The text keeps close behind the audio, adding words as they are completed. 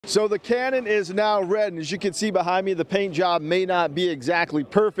So the cannon is now red, and as you can see behind me, the paint job may not be exactly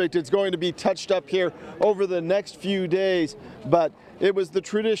perfect. It's going to be touched up here over the next few days, but it was the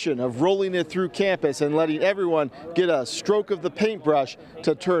tradition of rolling it through campus and letting everyone get a stroke of the paintbrush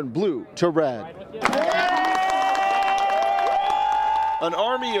to turn blue to red. An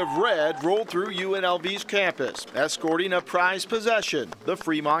army of red rolled through UNLV's campus, escorting a prized possession, the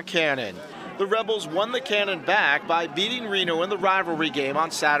Fremont Cannon. The Rebels won the cannon back by beating Reno in the rivalry game on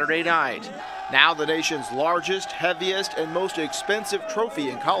Saturday night. Now the nation's largest, heaviest, and most expensive trophy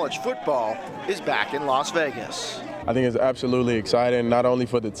in college football is back in Las Vegas. I think it's absolutely exciting, not only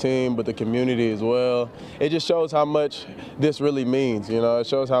for the team, but the community as well. It just shows how much this really means, you know. It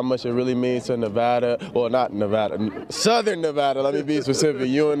shows how much it really means to Nevada, or not Nevada, Southern Nevada, let me be specific,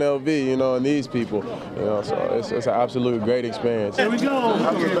 UNLV, you know, and these people, you know, so it's an absolute great experience. There we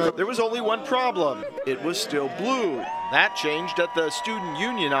go. There was only one problem. It was still blue. That changed at the student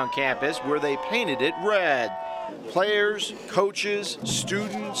union on campus, where they painted it red. Players, coaches,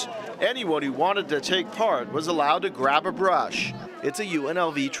 students, anyone who wanted to take part was allowed to grab a brush. It's a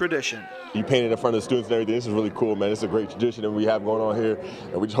UNLV tradition. You painted in front of the students and everything. This is really cool, man. It's a great tradition that we have going on here,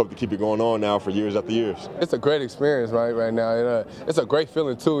 and we just hope to keep it going on now for years after years. It's a great experience right now. And, it's a great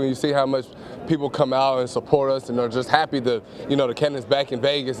feeling, too, and you see how much people come out and support us and are just happy that, you know, the Cannon's back in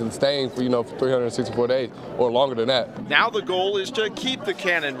Vegas and staying for, for 364 days or longer than that. Now the goal is to keep the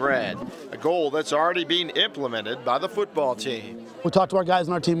cannon red, a goal that's already being implemented by the football team. We talked to our guys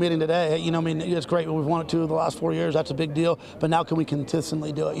in our team meeting today. Hey, it's great. We've won it the last 4 years. That's a big deal. But now can we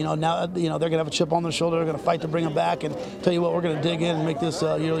consistently do it? Now, they're going to have a chip on their shoulder. They're going to fight to bring them back. And tell you what, we're going to dig in and make this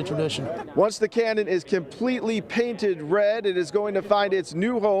a yearly tradition. Once the cannon is completely painted red, it is going to find its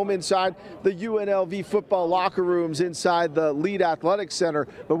new home inside the UNLV football locker rooms inside the Lead Athletic Center.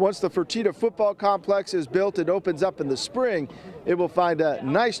 But once the Fertitta football complex is built and opens up in the spring, it will find a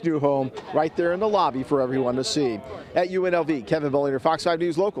nice new home right there in the lobby for everyone to see. At UNLV, Kevin Bollinger, Fox 5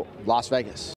 News Local, Las Vegas.